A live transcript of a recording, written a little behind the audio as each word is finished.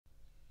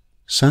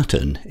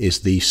Saturn is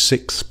the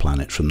sixth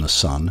planet from the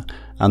Sun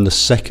and the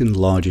second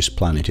largest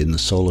planet in the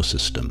solar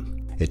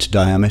system. Its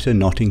diameter,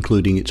 not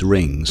including its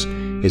rings,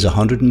 is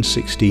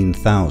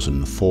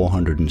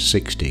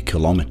 116,460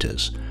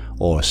 kilometers,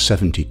 or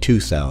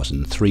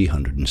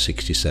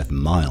 72,367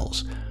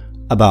 miles,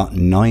 about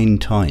 9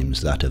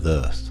 times that of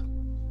Earth.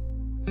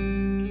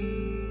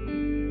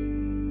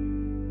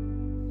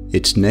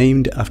 It's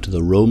named after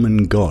the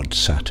Roman god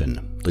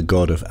Saturn, the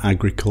god of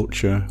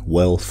agriculture,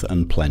 wealth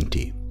and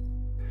plenty.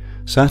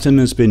 Saturn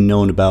has been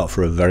known about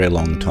for a very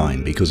long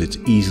time because it's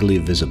easily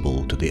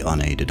visible to the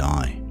unaided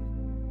eye.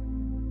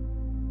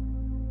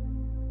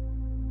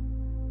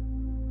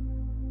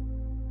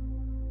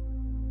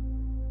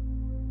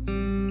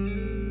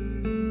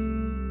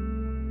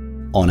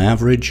 On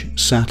average,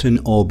 Saturn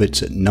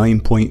orbits at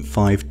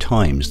 9.5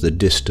 times the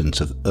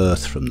distance of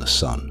Earth from the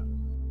Sun.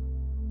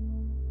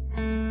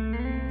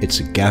 It's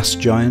a gas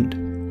giant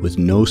with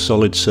no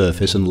solid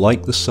surface, and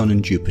like the Sun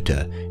and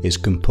Jupiter, is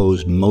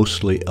composed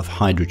mostly of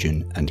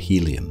hydrogen and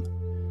helium.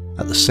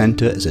 At the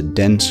centre is a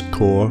dense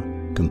core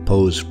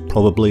composed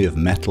probably of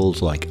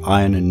metals like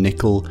iron and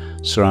nickel,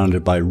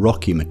 surrounded by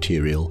rocky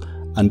material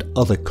and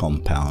other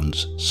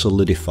compounds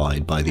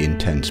solidified by the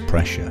intense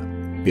pressure.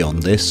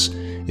 Beyond this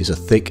is a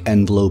thick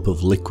envelope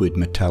of liquid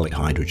metallic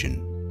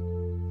hydrogen.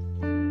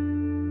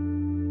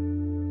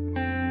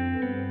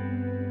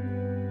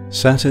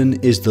 Saturn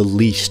is the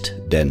least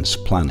dense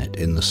planet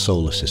in the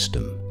solar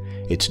system.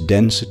 Its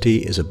density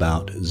is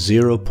about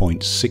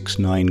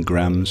 0.69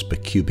 grams per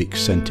cubic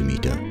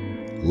centimeter,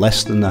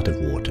 less than that of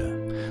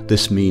water.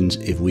 This means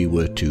if we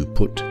were to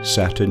put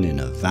Saturn in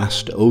a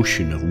vast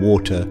ocean of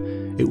water,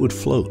 it would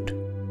float.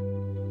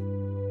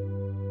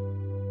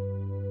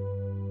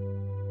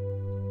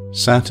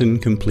 Saturn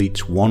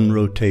completes one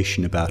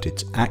rotation about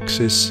its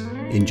axis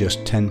in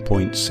just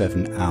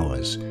 10.7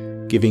 hours,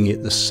 giving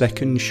it the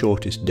second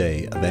shortest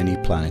day of any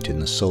planet in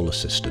the solar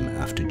system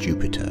after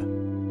Jupiter.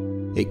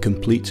 It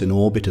completes an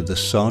orbit of the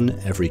Sun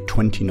every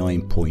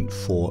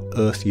 29.4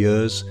 Earth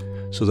years,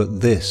 so that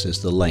this is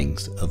the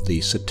length of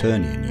the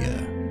Saturnian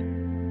year.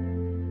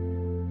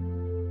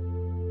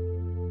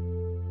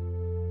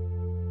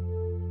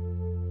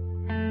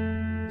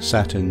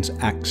 Saturn's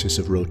axis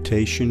of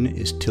rotation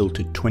is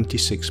tilted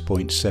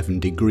 26.7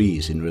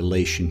 degrees in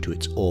relation to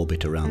its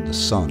orbit around the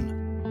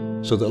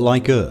Sun, so that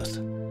like Earth,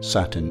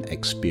 Saturn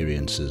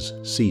experiences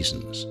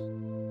seasons.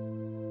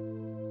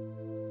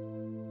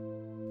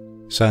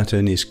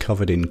 Saturn is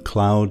covered in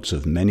clouds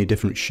of many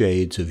different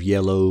shades of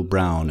yellow,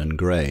 brown and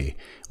grey,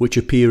 which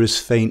appear as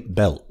faint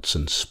belts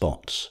and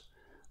spots.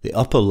 The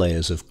upper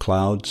layers of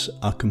clouds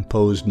are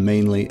composed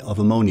mainly of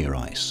ammonia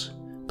ice.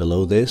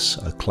 Below this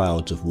are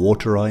clouds of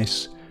water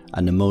ice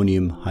and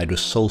ammonium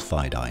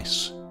hydrosulfide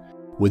ice.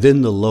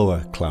 Within the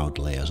lower cloud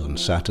layers on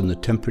Saturn, the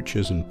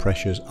temperatures and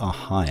pressures are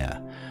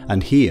higher,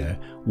 and here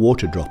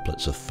water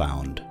droplets are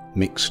found,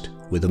 mixed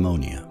with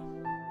ammonia.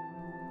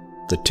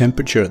 The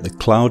temperature at the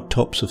cloud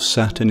tops of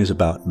Saturn is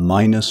about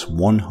minus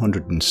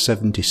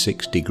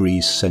 176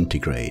 degrees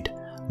centigrade,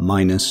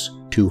 minus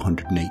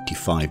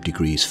 285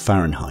 degrees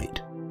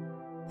Fahrenheit.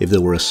 If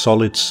there were a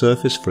solid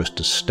surface for us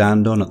to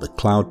stand on at the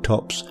cloud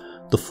tops,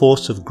 the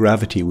force of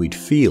gravity we'd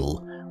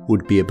feel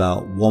would be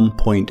about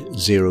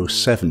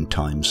 1.07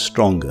 times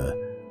stronger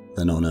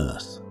than on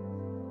Earth.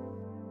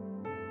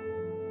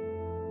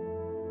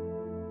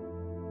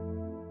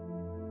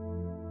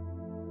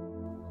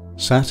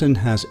 Saturn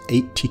has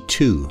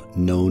 82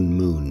 known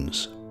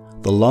moons.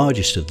 The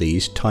largest of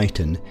these,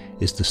 Titan,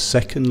 is the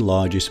second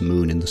largest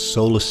moon in the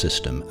solar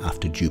system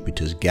after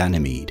Jupiter's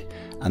Ganymede,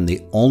 and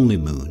the only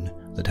moon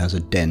that has a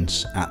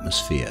dense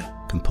atmosphere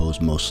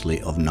composed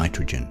mostly of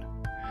nitrogen.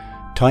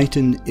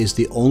 Titan is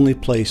the only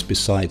place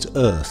besides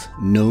Earth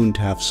known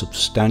to have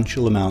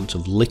substantial amounts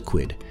of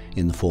liquid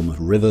in the form of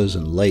rivers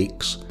and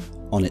lakes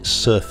on its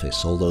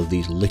surface, although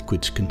these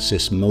liquids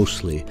consist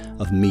mostly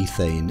of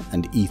methane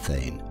and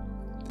ethane.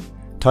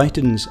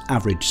 Titan's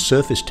average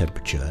surface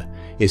temperature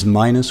is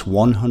minus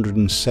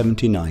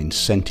 179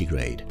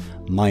 centigrade,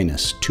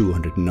 minus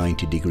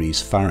 290 degrees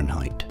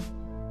Fahrenheit.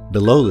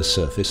 Below the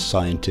surface,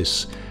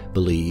 scientists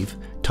believe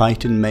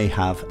Titan may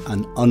have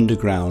an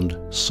underground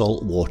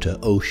saltwater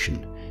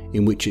ocean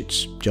in which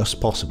it's just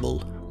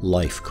possible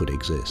life could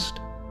exist.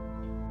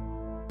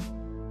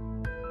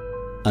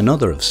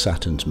 Another of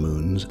Saturn's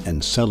moons,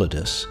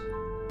 Enceladus,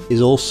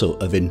 is also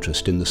of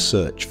interest in the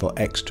search for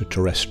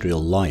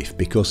extraterrestrial life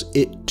because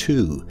it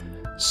too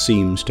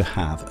seems to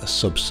have a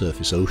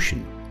subsurface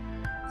ocean.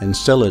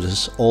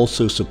 Enceladus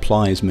also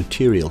supplies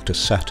material to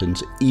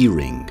Saturn's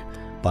E-ring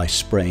by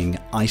spraying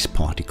ice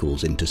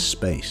particles into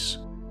space.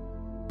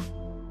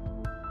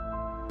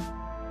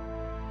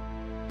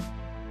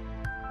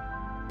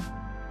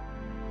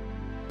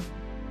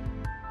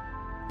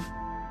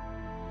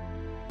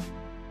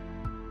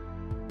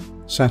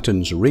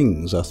 Saturn's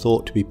rings are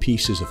thought to be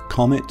pieces of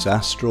comets,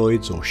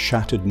 asteroids or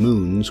shattered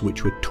moons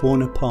which were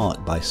torn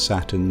apart by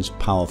Saturn's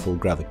powerful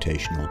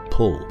gravitational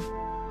pull.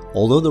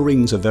 Although the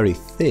rings are very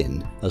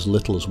thin, as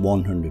little as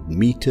 100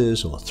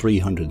 meters or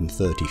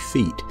 330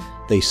 feet,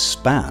 they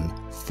span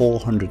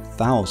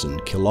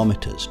 400,000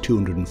 kilometers,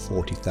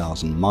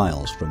 240,000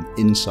 miles from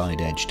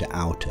inside edge to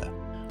outer,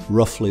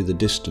 roughly the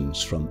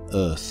distance from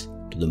Earth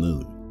to the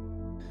Moon.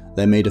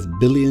 They're made of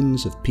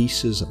billions of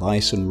pieces of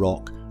ice and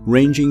rock,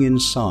 ranging in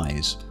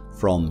size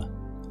from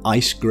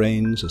ice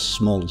grains as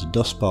small as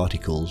dust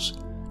particles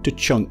to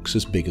chunks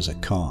as big as a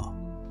car.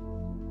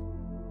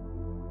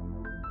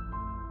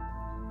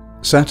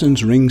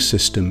 Saturn's ring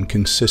system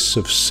consists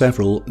of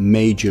several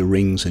major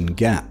rings and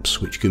gaps,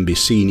 which can be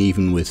seen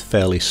even with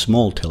fairly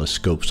small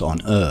telescopes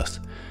on Earth,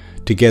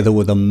 together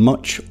with a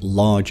much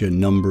larger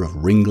number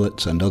of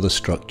ringlets and other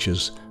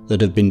structures that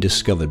have been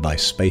discovered by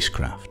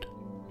spacecraft.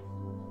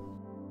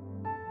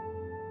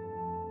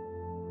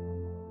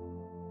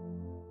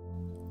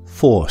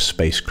 Four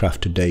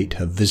spacecraft to date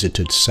have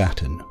visited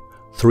Saturn.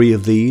 3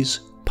 of these,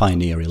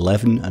 Pioneer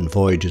 11 and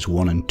Voyagers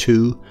 1 and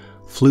 2,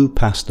 flew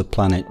past the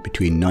planet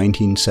between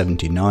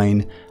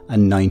 1979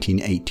 and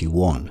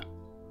 1981.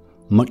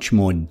 Much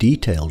more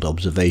detailed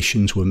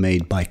observations were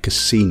made by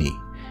Cassini,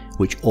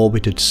 which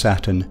orbited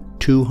Saturn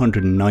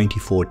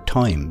 294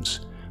 times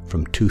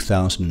from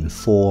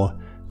 2004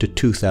 to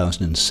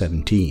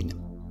 2017.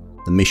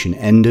 The mission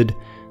ended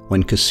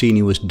when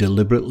Cassini was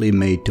deliberately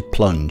made to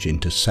plunge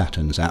into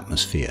Saturn's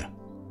atmosphere.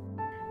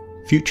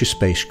 Future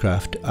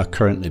spacecraft are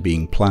currently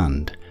being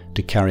planned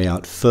to carry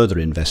out further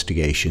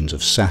investigations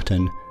of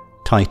Saturn,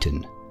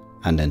 Titan,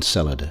 and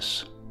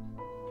Enceladus.